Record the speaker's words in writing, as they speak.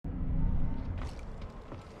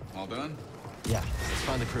All done? Yeah, let's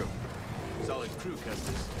find the crew. Solid crew,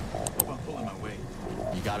 Kestis. Hope I'm pulling my weight.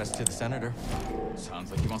 You got us to the senator.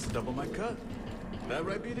 Sounds like he wants to double my cut. That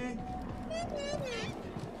right, BD?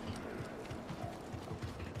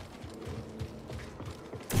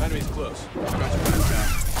 Enemy's close. Got your man down.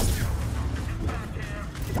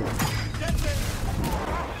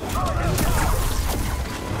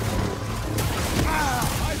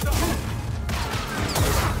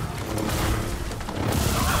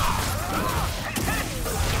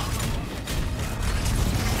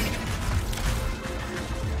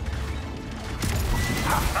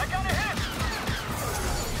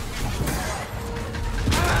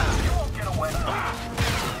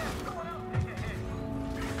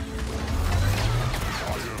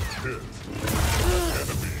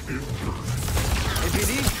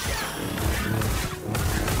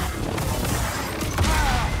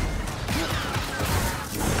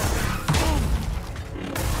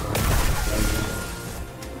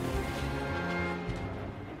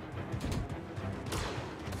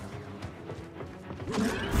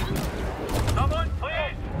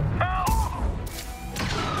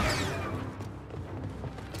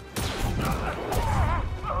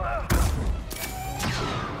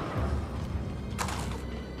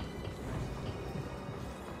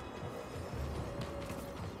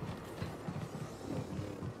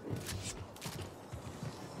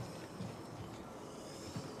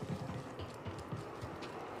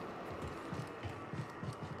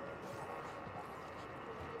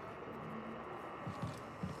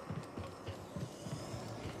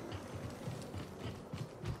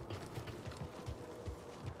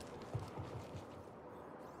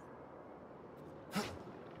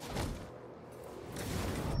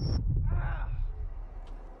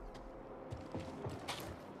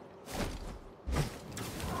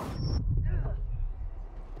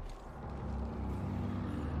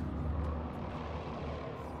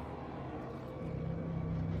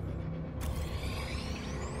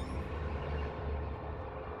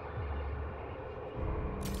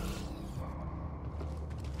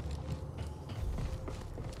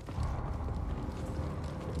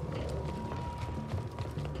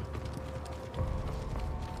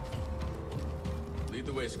 Lead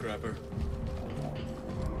the way, Scrapper.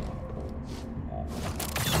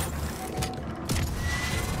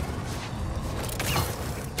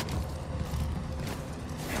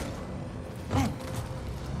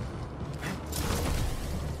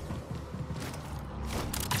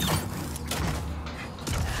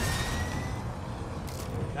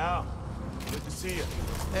 Now, good to see you.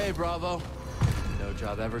 Hey, Bravo. No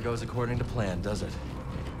job ever goes according to plan, does it?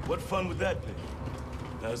 What fun would that be?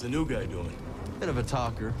 How's the new guy doing? Bit of a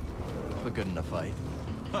talker, but good in a fight.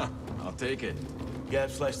 Huh, I'll take it. Gab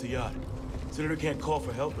sliced the yacht. Senator can't call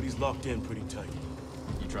for help, but he's locked in pretty tight.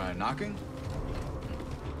 You trying knocking?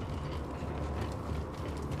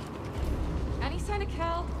 Any sign of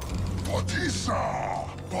Cal? Batista!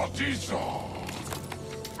 Batista!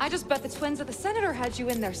 I just bet the twins at the Senator had you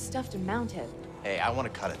in there stuffed and mounted. Hey, I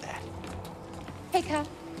want to cut at that. Hey, Cal,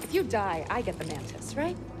 if you die, I get the mantis,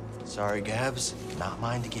 right? Sorry, Gabs. Not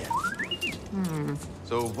mine to get.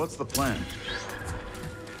 So what's the plan?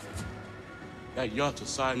 That yacht's a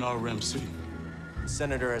Sayonara Rem City. The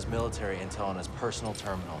Senator has military intel on his personal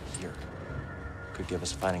terminal here. Could give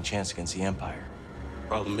us a fighting chance against the Empire.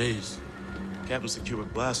 Problem is, Captain's secure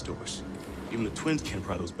with blast doors. Even the twins can't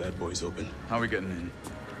pry those bad boys open. How are we getting in?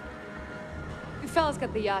 You fellas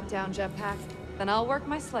get the yacht down, Jetpack. Then I'll work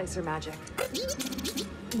my slicer magic.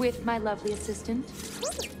 With my lovely assistant.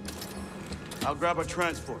 I'll grab our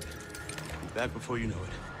transport. Back before you know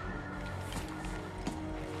it.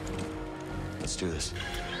 Let's do this.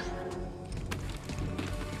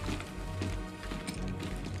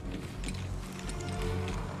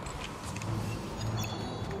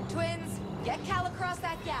 Twins, get Cal across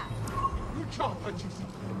that gap.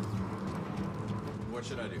 What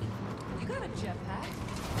should I do? You got a jetpack.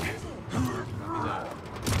 He's out.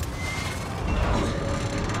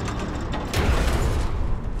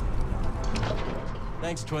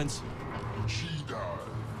 Thanks, twins. Jedi.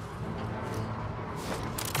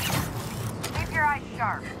 Keep your eyes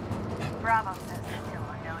sharp. Bravo says he's still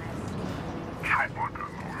on notice.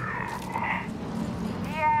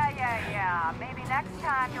 Yeah. Maybe next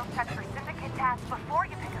time you'll check for syndicate tasks before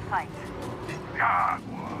you pick a fight.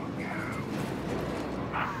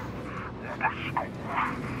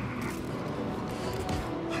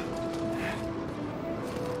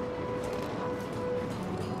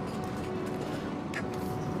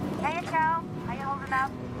 Hey, Cal. How you holding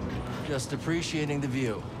up? Just appreciating the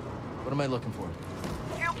view. What am I looking for?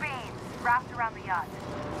 2 beams wrapped around the yacht.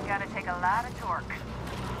 You gotta take a lot of torque.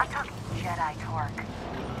 I'm talking Jedi torque.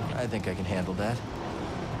 I think I can handle that.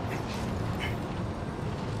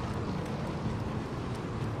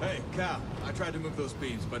 Hey, Cal, I tried to move those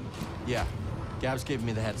beams, but... Yeah, Gab's giving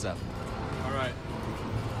me the heads up. All right.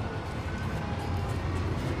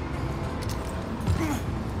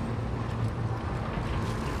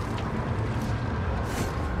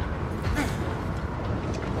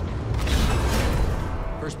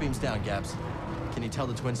 First beam's down, Gabs. Can you tell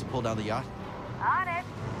the twins to pull down the yacht? On it.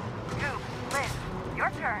 Goop, Liz, your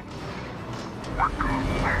turn.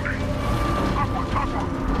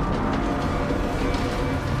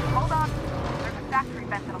 Hold on. There's a factory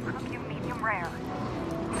vent that'll cook you medium rare.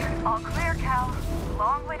 All clear, Cal.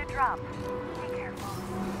 Long way to drop. Be careful.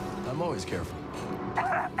 I'm always careful.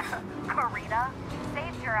 Karina,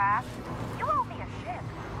 saved your ass. You owe me a ship.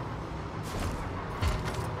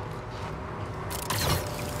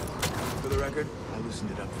 For the record, I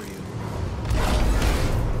loosened it up for you.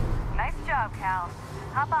 Nice job, Cal.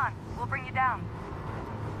 Hop on. We'll bring you down.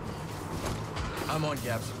 I'm on,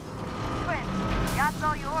 Gabs. Twin, yacht's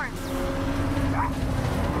all yours.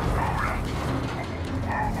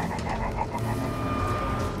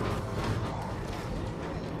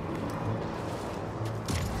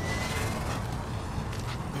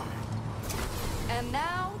 And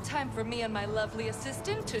now, time for me and my lovely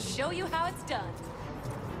assistant to show you how it's done.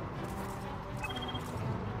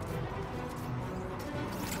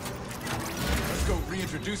 Let's go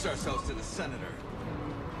reintroduce ourselves to the Senator.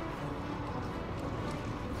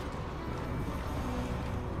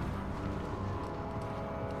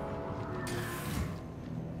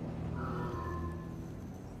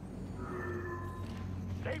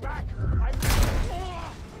 Stay back!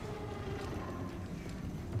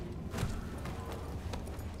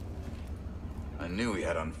 I knew we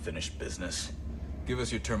had unfinished business. Give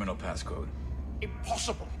us your terminal passcode.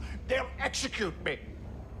 Impossible! They'll execute me!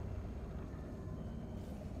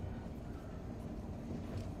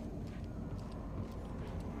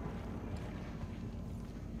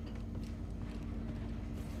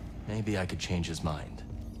 Maybe I could change his mind.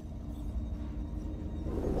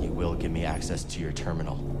 You will give me access to your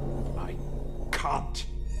terminal. I can't.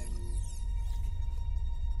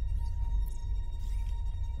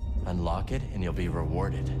 Unlock it and you'll be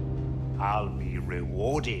rewarded. I'll be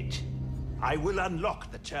rewarded. I will unlock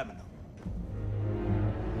the terminal.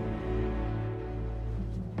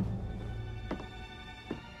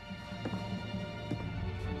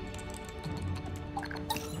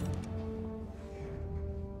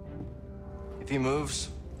 If he moves,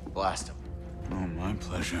 blast him. Oh, my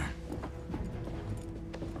pleasure.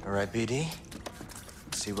 All right, BD.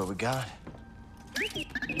 Let's see what we got.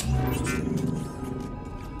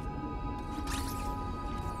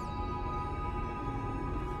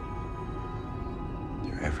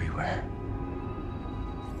 They're everywhere.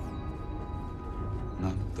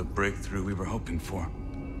 Not the breakthrough we were hoping for.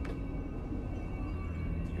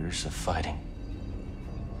 Years of fighting.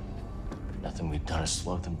 Nothing we've done has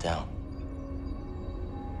slowed them down.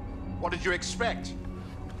 What did you expect?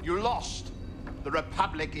 You lost. The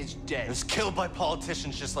Republic is It dead. was killed by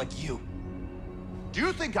politicians just like you. Do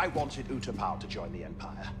you think I wanted Utapau to join the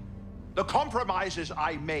Empire? The compromises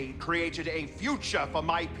I made created a future for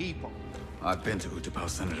my people. I've been to Utapau,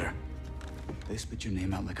 Senator. They spit your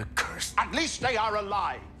name out like a curse. At least they are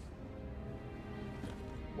alive.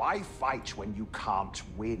 Why fight when you can't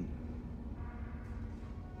win?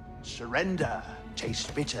 Surrender tastes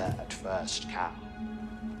bitter at first, Cal,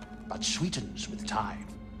 but sweetens with time.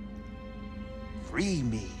 Free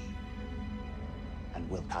me, and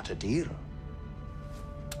we'll cut a deal.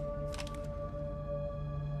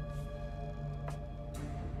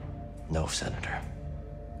 No, Senator.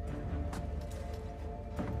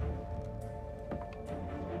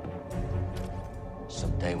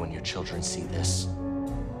 Someday when your children see this,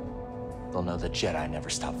 they'll know the Jedi never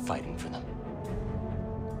stopped fighting for them.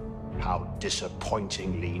 How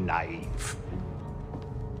disappointingly naive.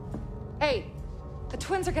 Hey, the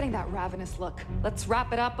twins are getting that ravenous look. Let's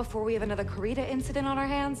wrap it up before we have another Karita incident on our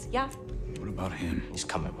hands, yeah? What about him? He's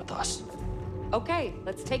coming with us. Okay,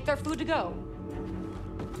 let's take their food to go.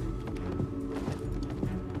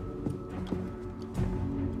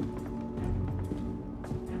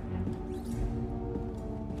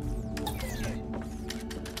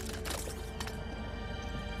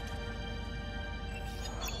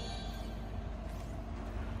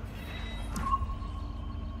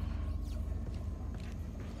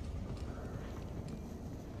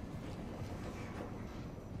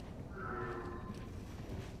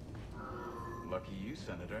 Lucky you,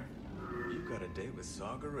 Senator. You got a date with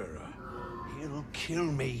Saw Gerrera. He'll kill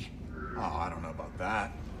me. Oh, I don't know about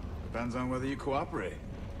that. Depends on whether you cooperate.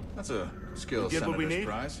 That's a skill We get what we senator's need?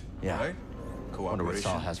 prize, Yeah. right? Wonder what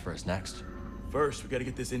Saul Cooperation. has for us next. First, we gotta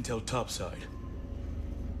get this intel topside.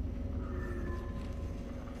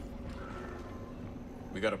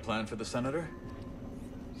 We got a plan for the senator?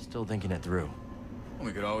 Still thinking it through.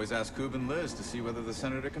 We could always ask Coob and Liz to see whether the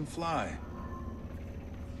senator can fly.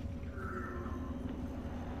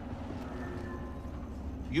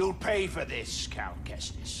 You'll pay for this, Count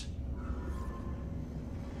Kestis.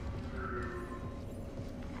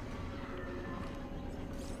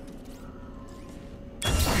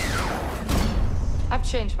 I've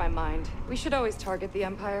changed my mind. We should always target the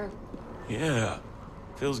Empire. Yeah.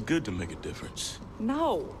 Feels good to make a difference.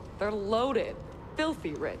 No, they're loaded.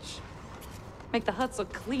 Filthy rich. Make the huts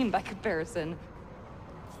look clean by comparison.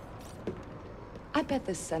 I bet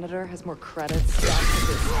this senator has more credits stacked to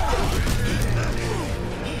this.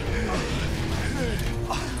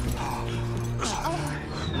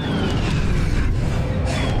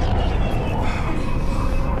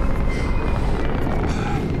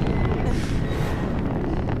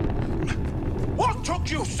 What took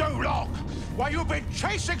you so long? While you've been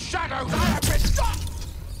chasing shadows, I have been stuck!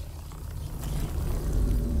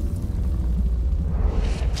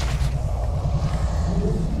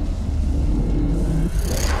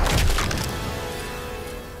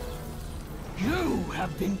 You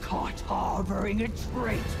have been caught harboring a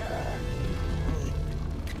traitor.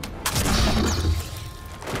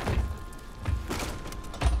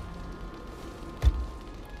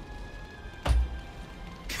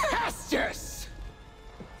 Kestis!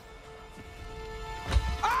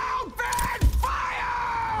 Open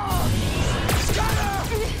fire! Scanner!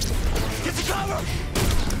 Get the cover!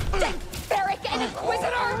 Ferric and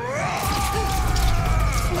Inquisitor!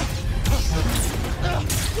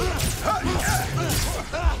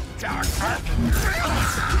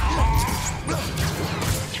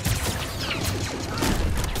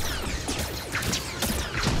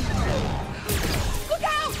 Look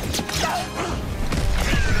out!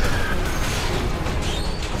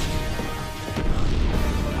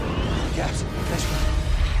 Yes, nice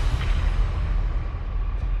one.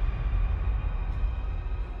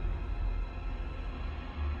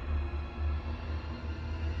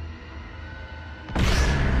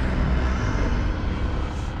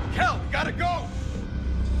 Kel, we gotta go!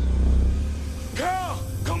 Cal!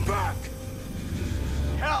 Come back!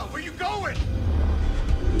 Kel, where you going?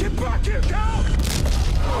 Get back here, Cal!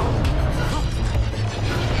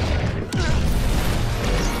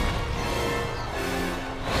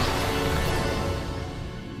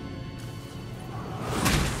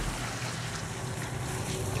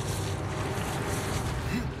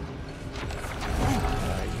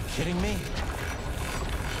 Are you kidding me?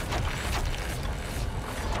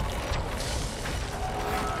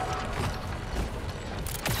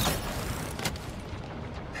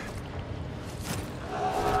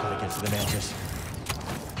 Gotta get to the Mantis.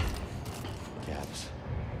 Gabs.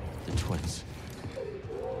 The twins.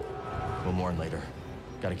 We'll mourn later.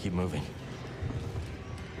 Gotta keep moving.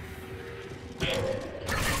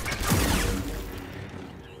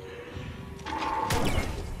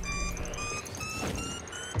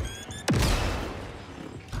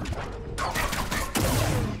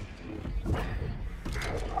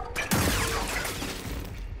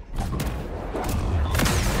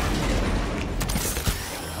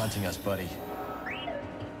 They're hunting us, buddy.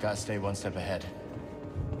 Gotta stay one step ahead.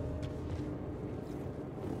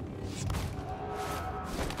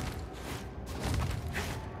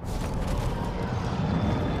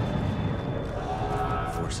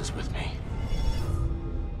 Force is with me.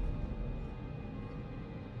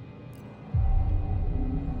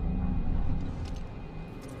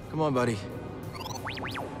 Come on, buddy.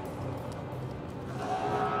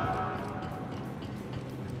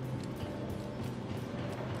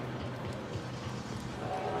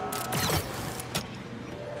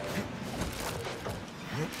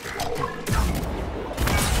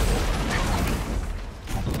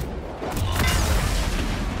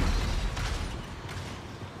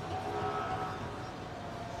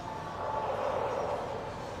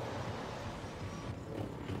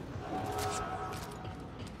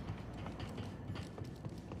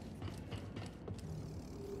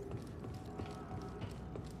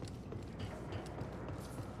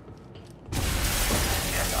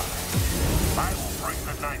 I will bring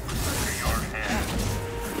the knife to your hand.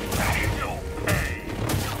 You'll pay.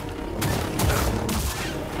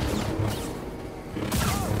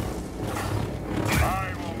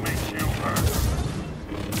 I will make you hurt.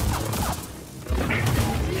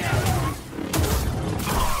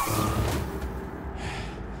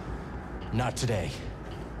 Not today.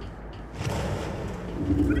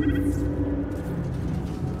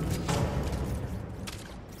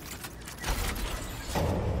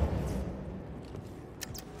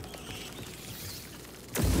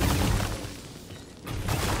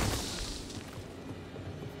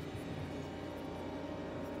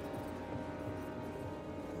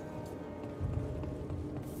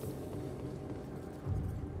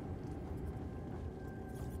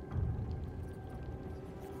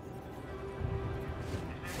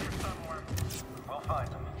 find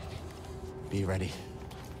them. Be ready.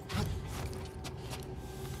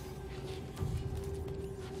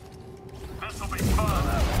 This'll be fun.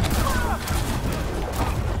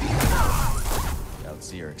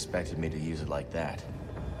 Outseer expected me to use it like that.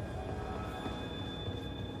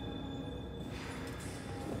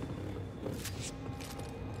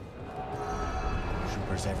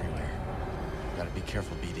 Troopers everywhere. Gotta be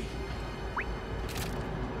careful, BD.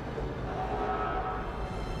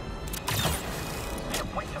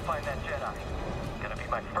 Can't wait to find that Jedi. Gonna be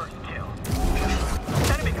my first kill.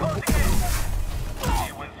 Enemy closing in!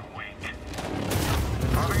 He was weak.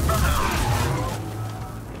 Moving back.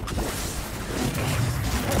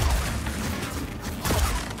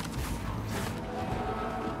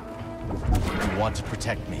 You want to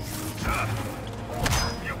protect me.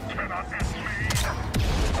 You cannot end me!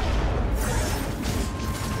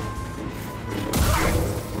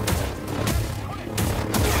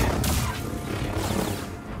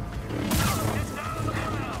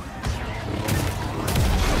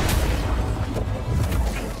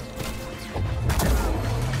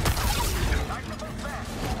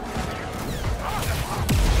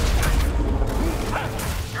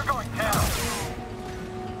 You're going down!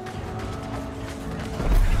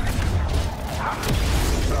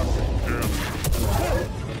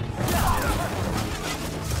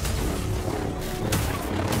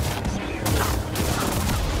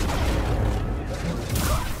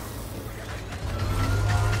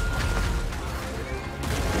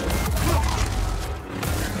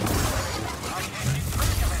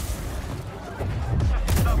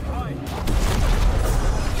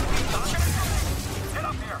 Get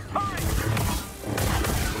up here! Hurry!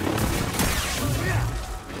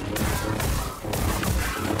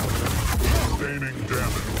 Sustaining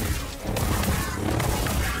damage.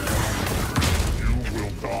 You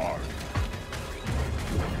will die.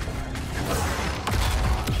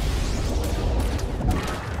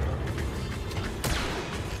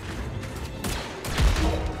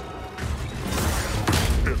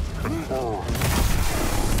 It's confirmed.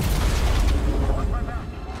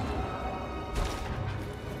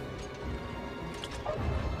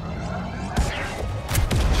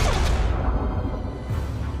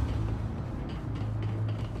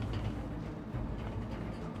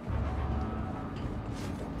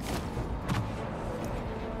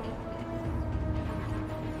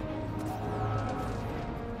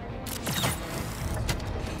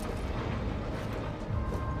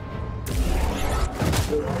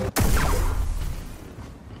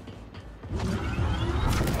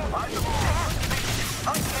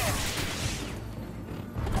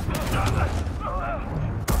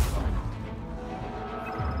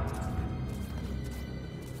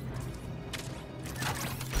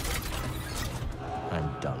 I'm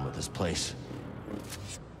done with this place.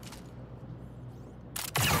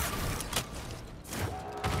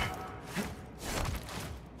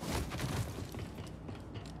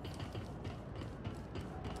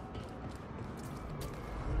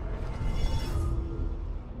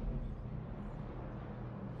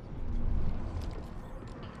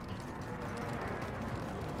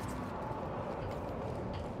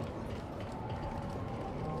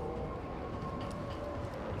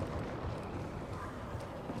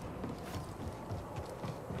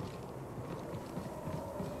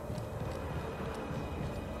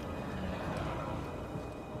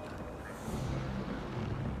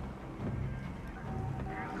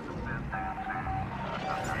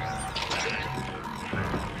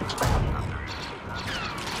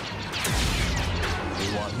 They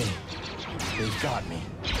want me. They've got me.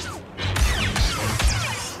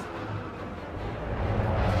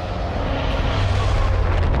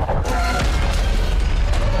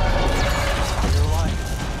 You're alive.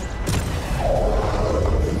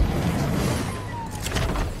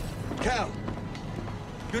 Cal!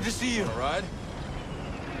 Good to see you. All right?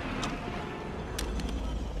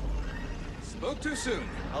 Spoke too soon.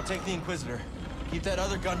 I'll take the Inquisitor. Keep that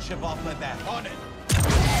other gunship off my back. On it.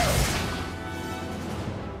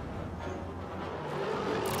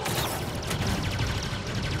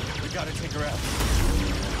 We gotta take her out.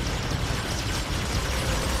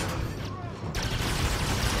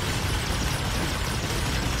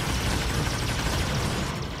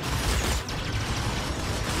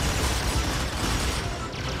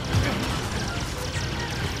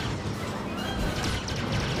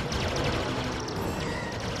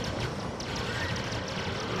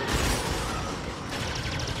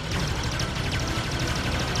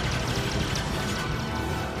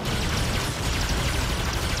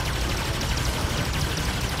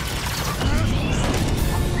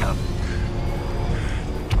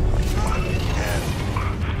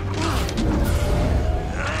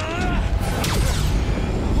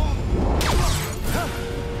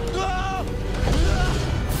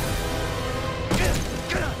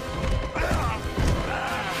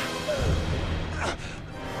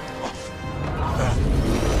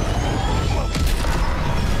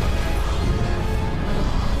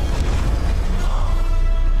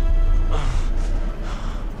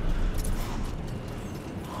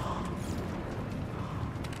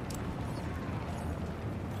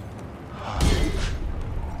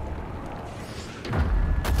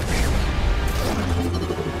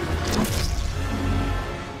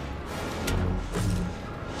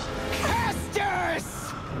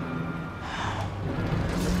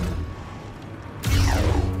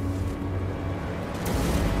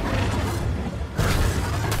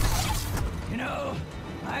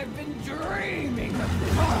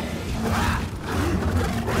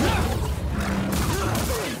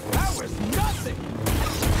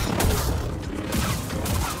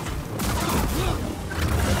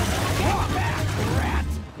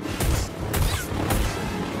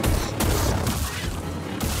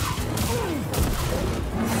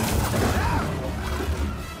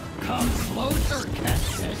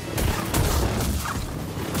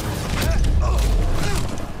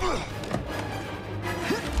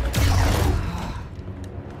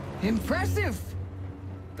 Impressive!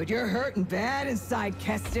 But you're hurting bad inside,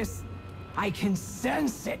 Kestis. I can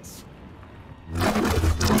sense it.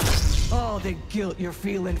 All the guilt you're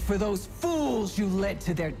feeling for those fools you led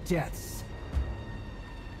to their deaths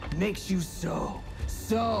makes you so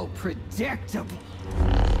predictable.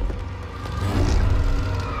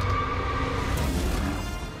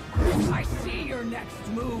 I see your next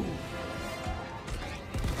move.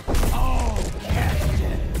 Oh,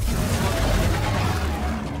 Kestis.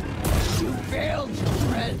 You failed your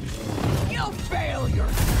friends. You'll fail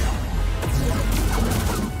yourself.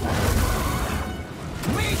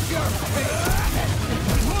 Meet your fate,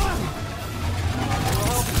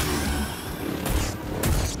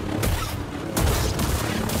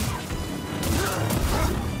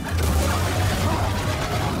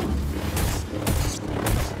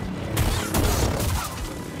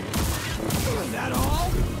 Is that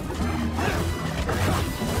all?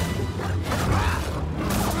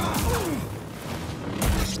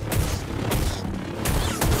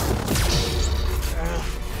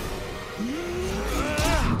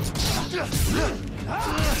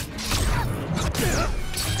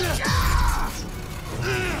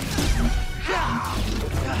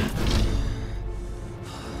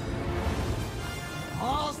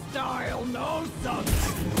 All style, no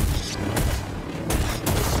substance.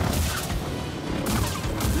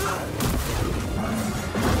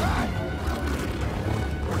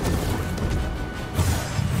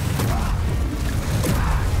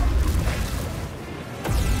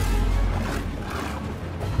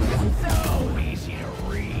 So easy to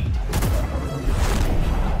read.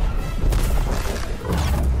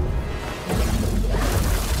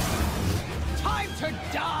 Time to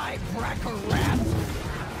die, Bracker Rat!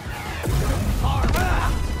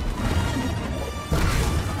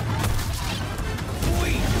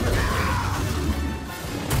 Sweet!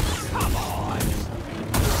 Come on!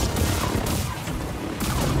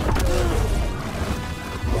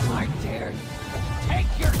 I dare you.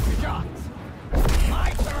 Take your shot! My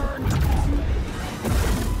turn!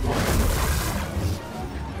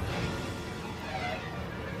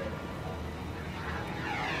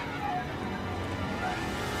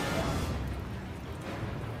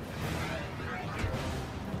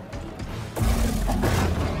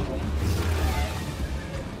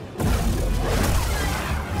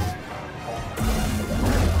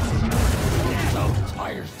 So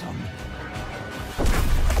tiresome.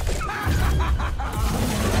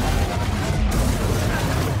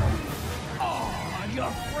 Oh,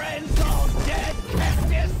 your friends all dead,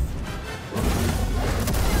 Kestis?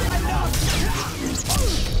 Enough!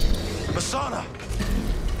 Masana!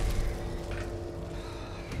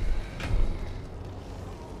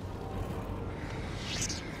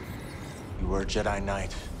 You were a Jedi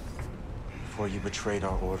Knight before you betrayed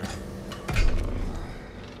our order.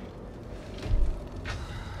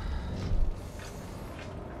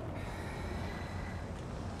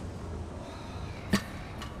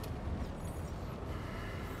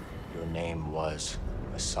 Your name was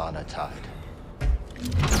Masana Tide.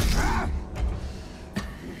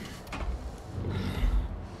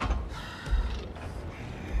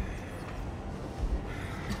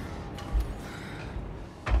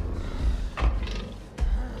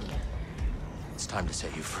 It's time to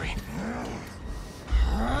set you free.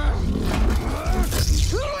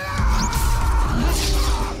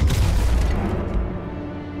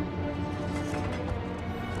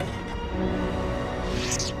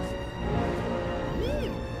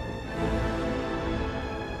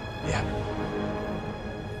 Yeah.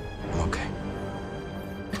 I'm okay.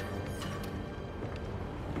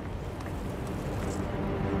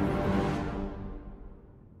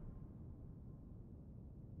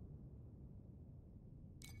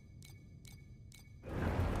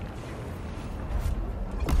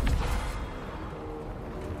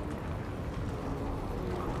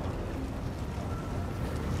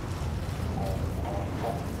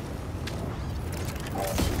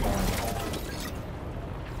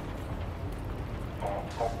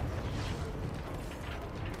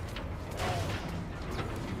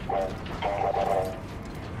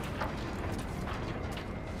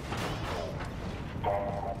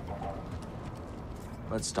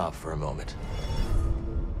 Let's stop for a moment.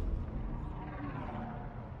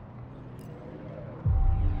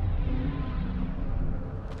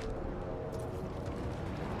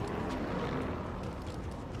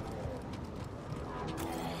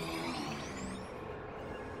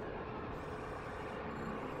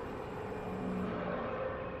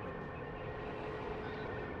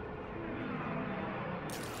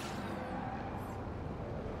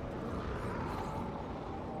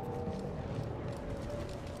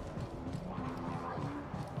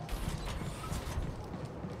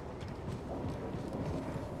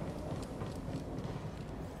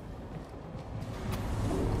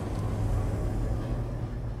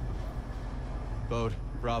 Bode,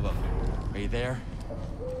 Bravo. Are you there?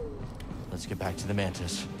 Let's get back to the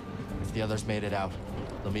Mantis. If the others made it out,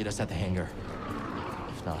 they'll meet us at the hangar.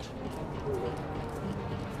 If not...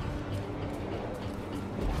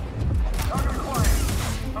 Target acquired.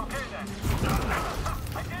 Okay then.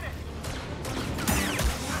 I did it!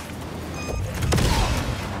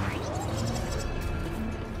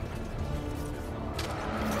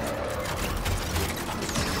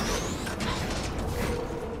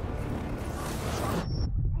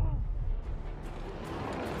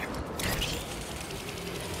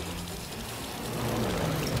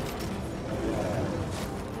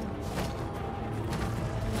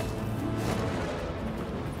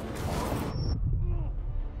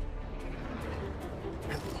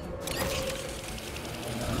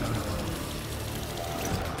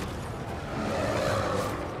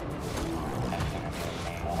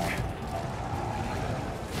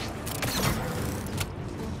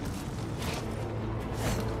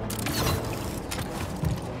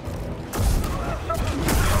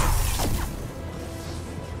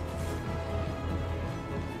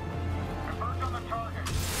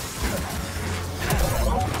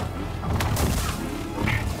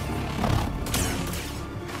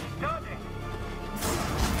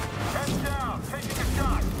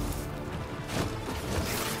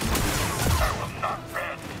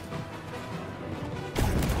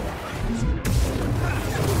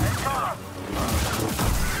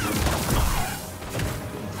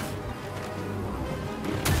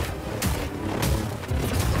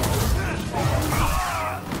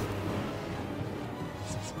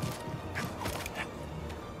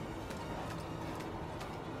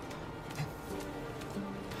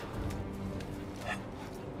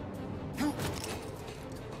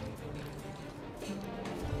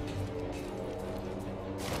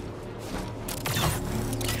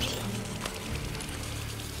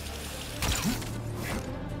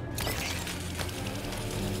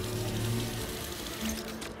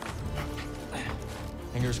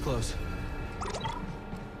 Hangar's close.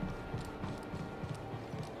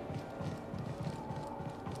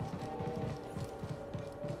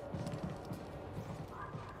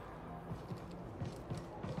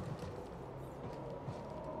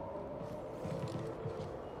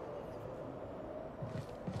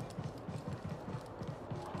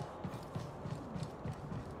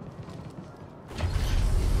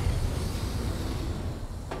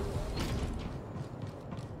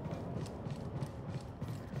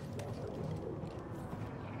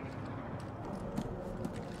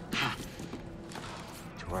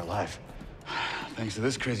 We're alive. Thanks to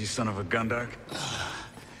this crazy son of a Gundark.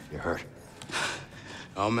 You're hurt.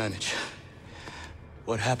 I'll manage.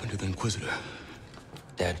 What happened to the Inquisitor?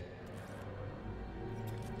 Dead.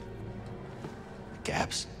 The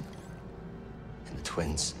Gaps. And the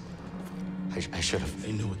twins. I should have...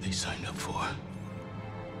 They know what they signed up for.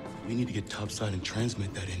 We need to get topside and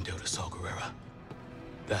transmit that intel to Saw Gerrera.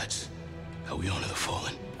 That's how we honor the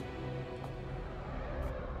fallen.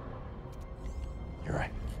 You're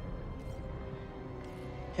right.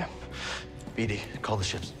 Yeah. BD, call the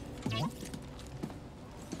ships.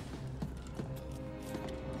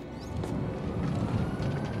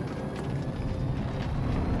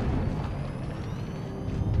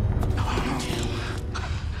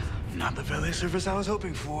 Not the valet service I was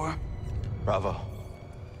hoping for. Bravo.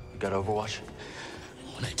 You got Overwatch?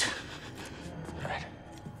 On it. All right.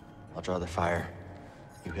 I'll draw the fire.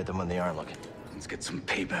 You hit them when they aren't looking. Let's get some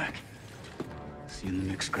payback. See you in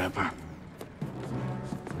the mix, Scrapper.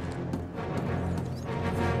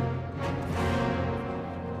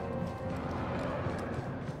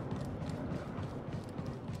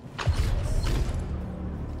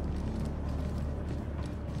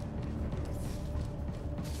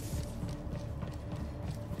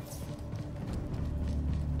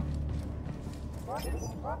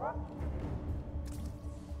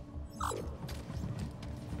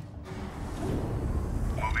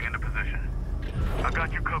 Moving into position. I've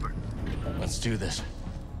got you covered. Let's do this.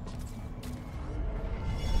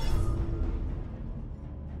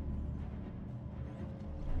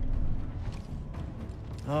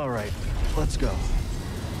 All right, let's go.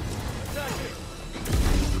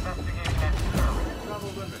 Investigating that. Travel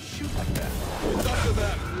them to shoot like that. Enough of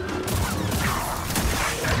that.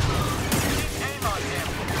 Aim on him.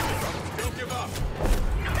 Don't give up.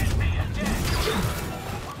 Hit me again.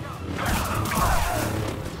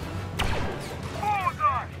 Oh,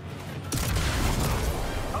 God.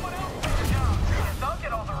 Someone else take the job. Yes, I'll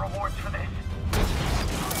get all the rewards for this.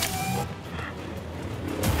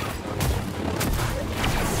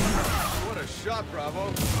 What a shot, Bravo.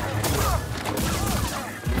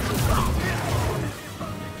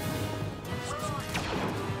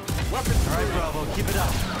 Keep it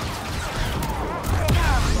up.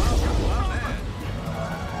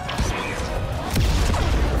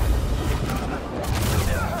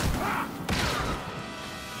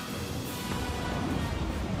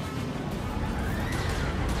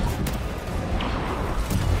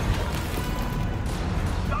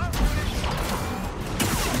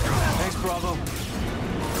 Thanks, Bravo.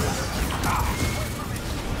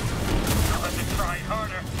 Let me try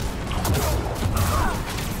harder.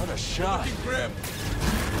 What a shot. Grip.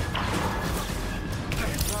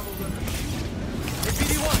 Hey,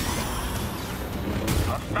 BD-1.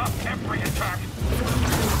 I'll stop every attack.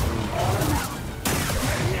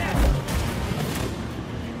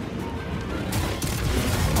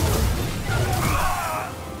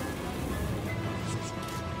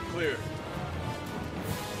 Clear.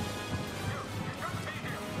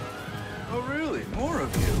 Oh, really? More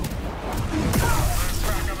of you. Lose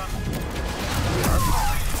track of them.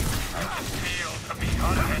 I can feel to be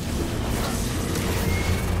hunted.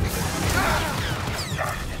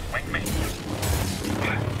 Just wake me.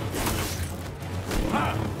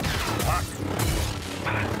 Lock.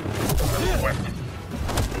 Whipped.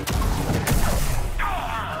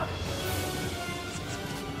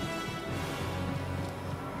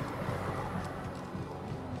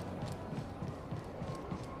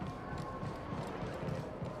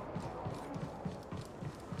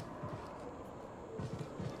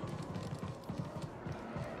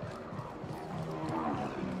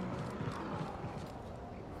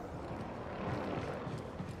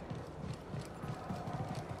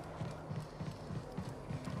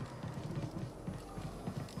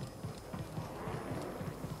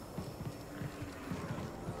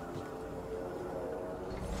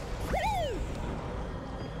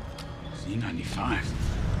 Z95.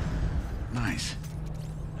 Nice.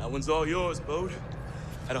 That one's all yours, Bode.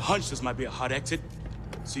 Had a hunch this might be a hot exit.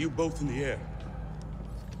 See you both in the air.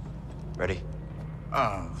 Ready?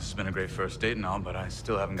 Oh, this has been a great first date and all, but I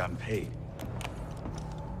still haven't gotten paid.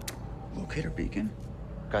 Locator beacon?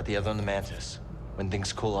 Got the other on the Mantis. When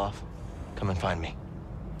things cool off, come and find me.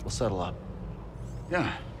 We'll settle up.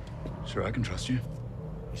 Yeah, sure, I can trust you.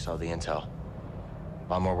 You saw the intel. A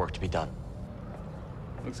lot more work to be done.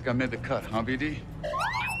 Looks like I made the cut, huh, BD?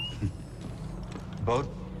 Bode?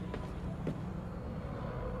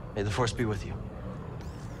 May the Force be with you.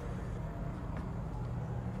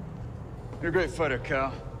 You're a great fighter,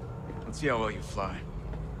 Cal. Let's see how well you fly.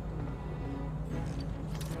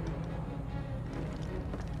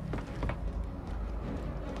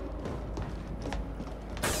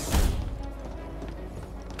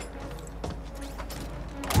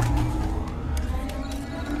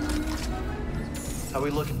 How we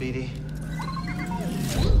looking, BD?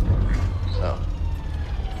 Oh.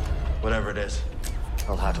 Whatever it is,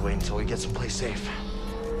 I'll have to wait until we get someplace safe.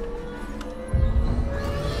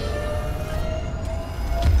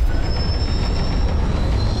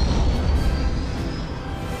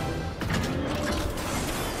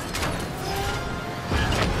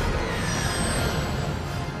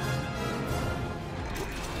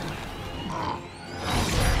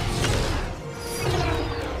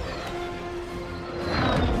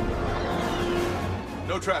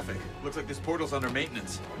 No traffic. Looks like this portal's under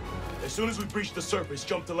maintenance. As soon as we breach the surface,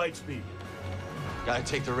 jump to light speed. Gotta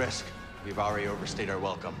take the risk. We've already overstayed our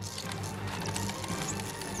welcome.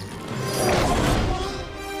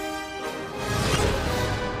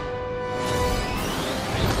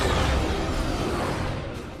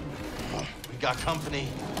 We got company.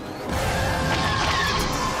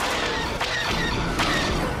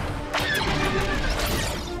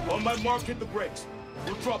 On my mark, hit the brakes.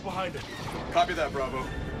 We'll drop behind it. Copy that, Bravo.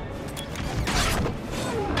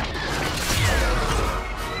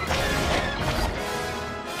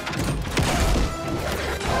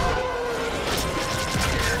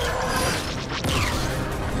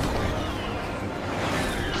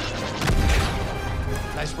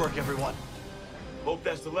 Nice work, everyone. Hope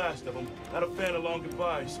that's the last of them. Not a fan of long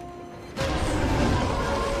goodbyes.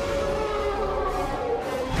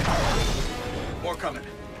 More coming.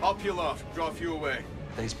 I'll peel off, draw a few away.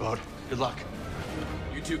 Thanks, Bode. Good luck.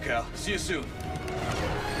 You too, Cal. See you soon.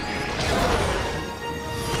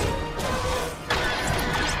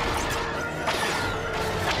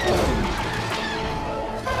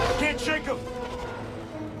 Can't shake him!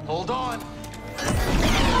 Hold on.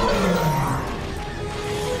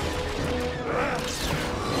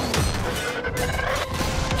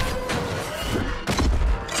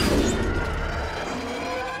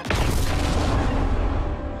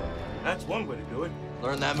 That's one way to do it.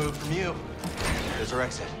 Learned that move from you. There's our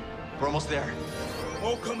exit. We're almost there.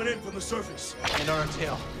 All coming in from the surface. And on our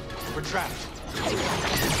tail. We're trapped.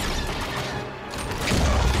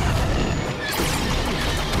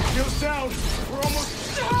 Radio's down! We're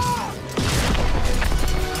almost... Ah!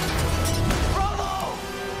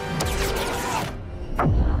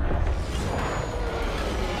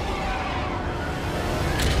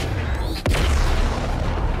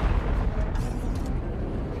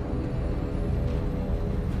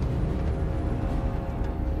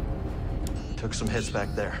 Took some hits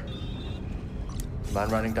back there.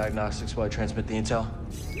 Mind running diagnostics while I transmit the intel?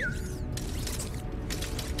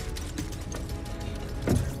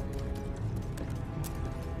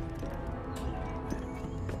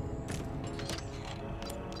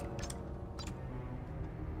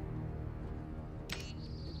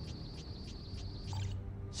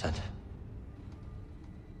 Sent.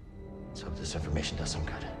 Let's hope this information does some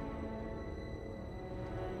good.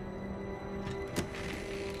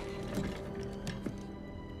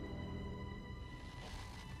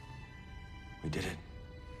 We did it.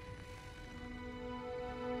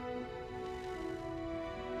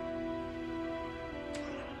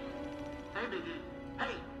 Hey, Biggie.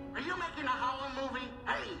 Hey, are you making a Howler movie?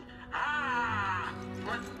 Hey,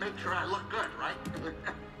 let's make sure I look good, right?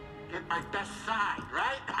 Get my best side,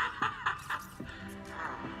 right?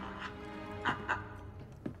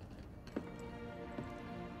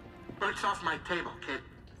 Works off my table, kid.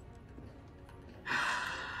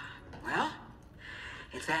 Well,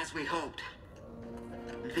 it's as we hoped.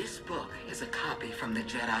 This book is a copy from the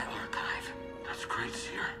Jedi Archive. That's great,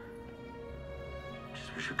 Seer.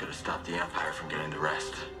 Just wish we could have stopped the Empire from getting the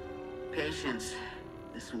rest. Patience.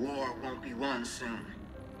 This war won't be won soon.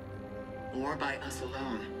 Or by us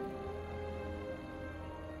alone.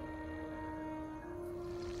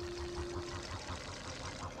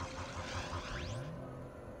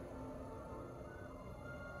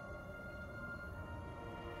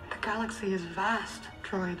 The galaxy is vast,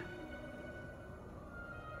 Droid.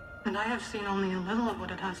 And I have seen only a little of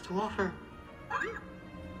what it has to offer.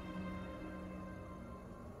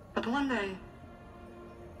 But one day,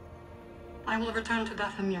 I will return to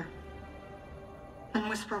Dathomir and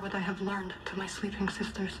whisper what I have learned to my sleeping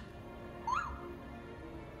sisters.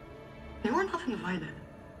 You are not invited.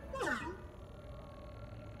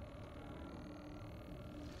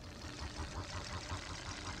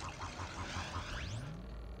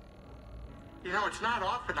 You know, it's not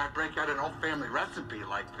often I break out an old family recipe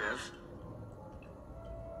like this.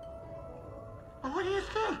 Well, what do you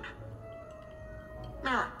think?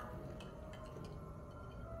 Mara.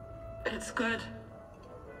 It's good.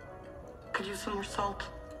 Could use some more salt.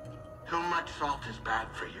 Too much salt is bad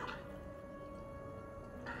for you.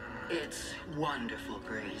 It's wonderful,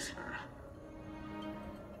 Grease.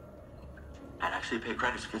 I'd actually pay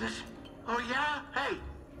credits for this. Oh, yeah? Hey,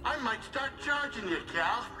 I might start charging you,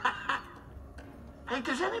 Cal. Hey,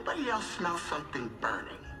 does anybody else smell something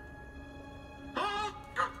burning?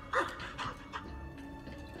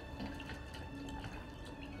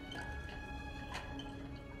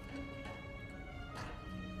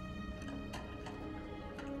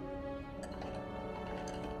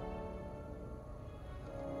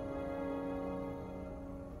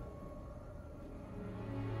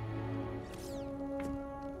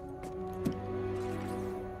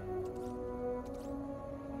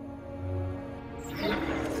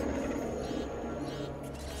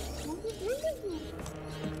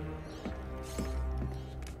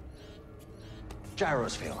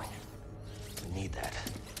 Gyro's failing. We need that.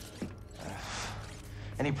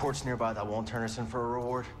 Any ports nearby that won't turn us in for a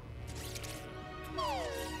reward?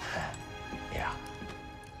 Yeah.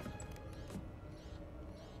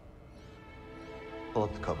 Pull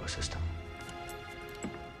up the Kobo system.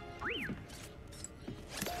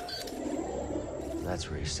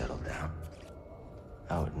 That's where he settled down.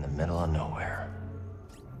 Out in the middle of nowhere.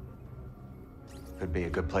 Could be a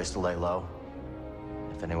good place to lay low.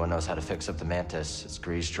 If anyone knows how to fix up the Mantis, it's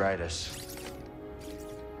Grease Dritus.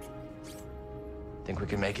 Think we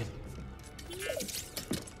can make it?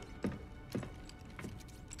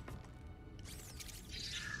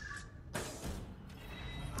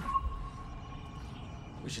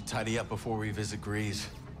 We should tidy up before we visit Grease.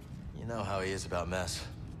 You know how he is about mess.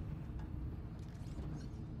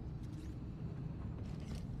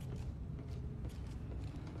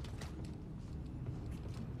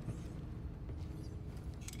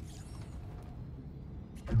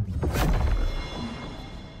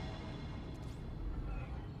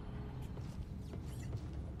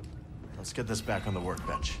 Let's get this back on the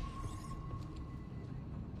workbench.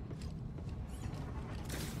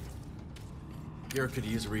 Gear could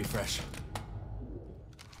use a refresh.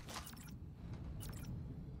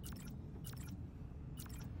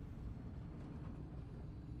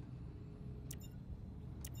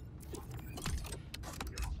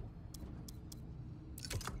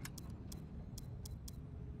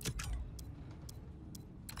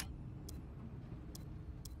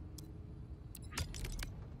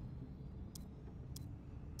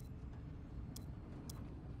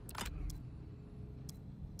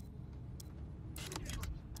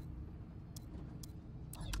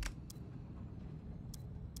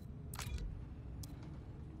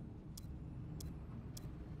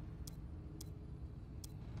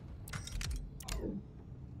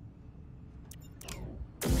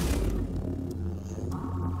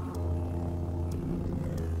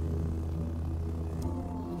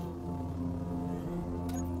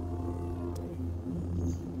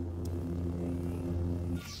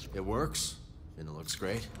 It works, and it looks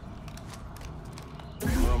great.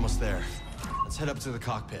 We're almost there. Let's head up to the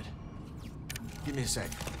cockpit. Give me a sec.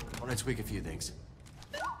 I want to tweak a few things.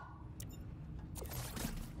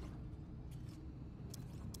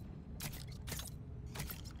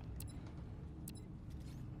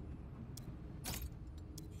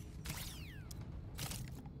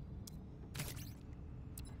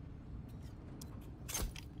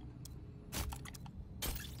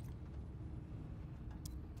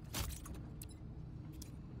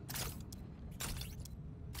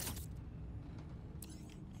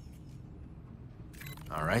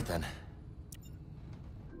 All right, then.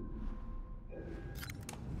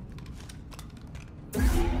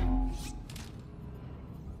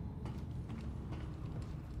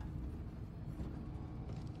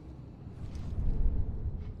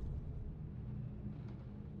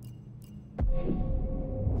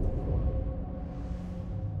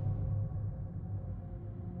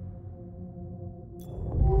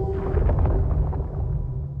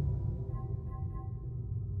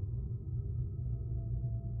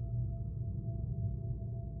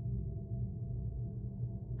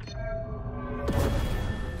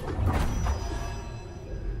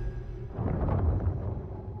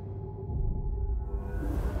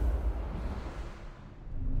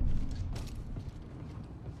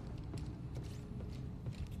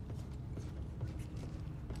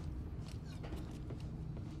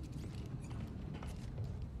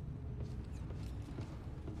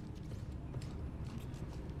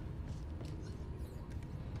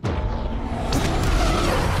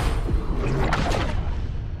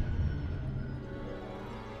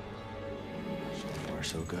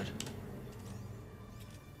 So good.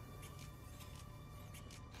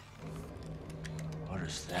 What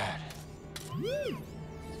is that?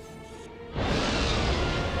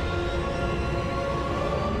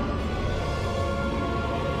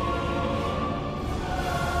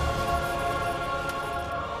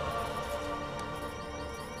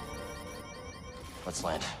 Let's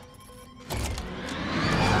land.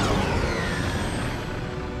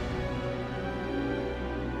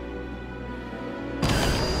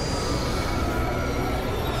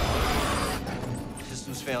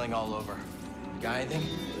 Failing all over. Got anything?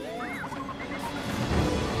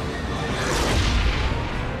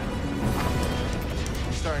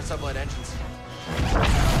 Starting sublight engines.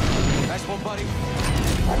 Nice one, buddy.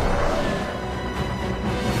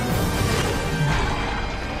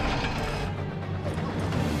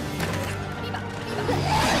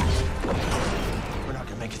 We're not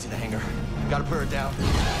gonna make it to the hangar. Gotta put her down.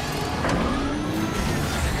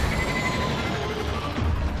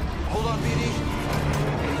 Hold on, BD.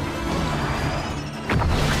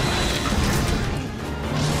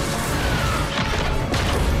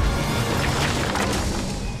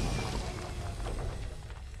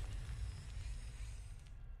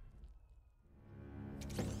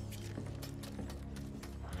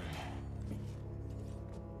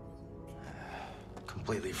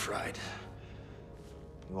 Completely fried.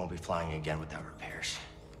 We won't be flying again without repairs.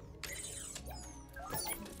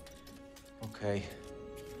 Okay,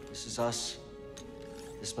 this is us.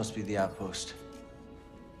 This must be the outpost.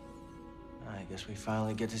 I guess we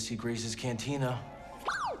finally get to see Grace's cantina.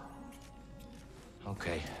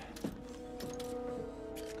 Okay.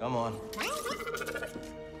 Come on.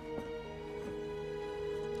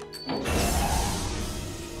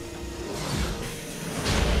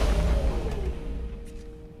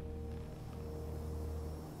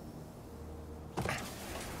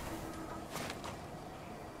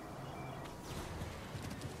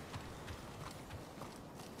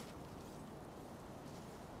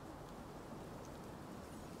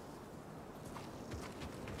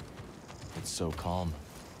 It's so calm.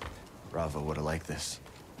 Bravo would have liked this.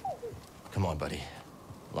 Come on, buddy.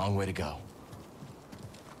 Long way to go.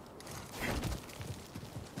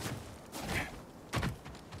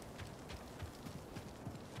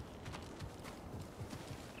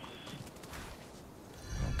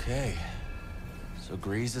 Okay. So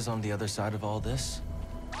Grease is on the other side of all this?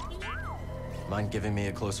 Mind giving me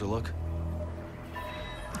a closer look?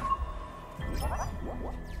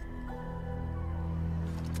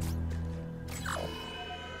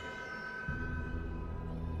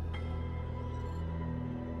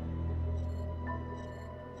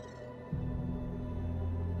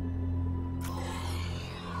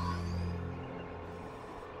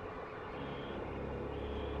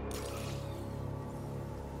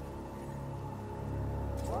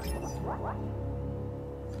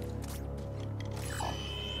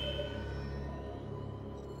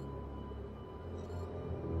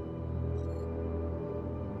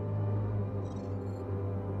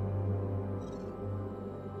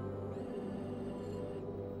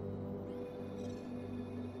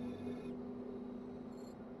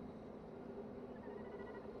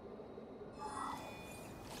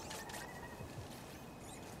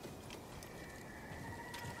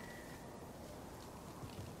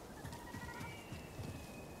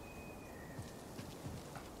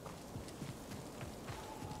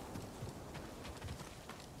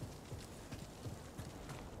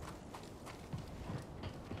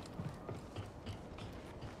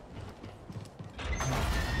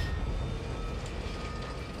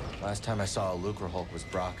 Last time I saw a Lucre Hulk was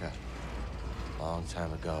Braca. Long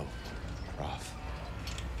time ago, Prof.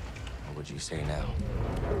 What would you say now?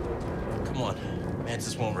 Come on,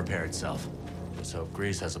 Mantis won't repair itself. Just hope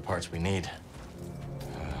Grease has the parts we need.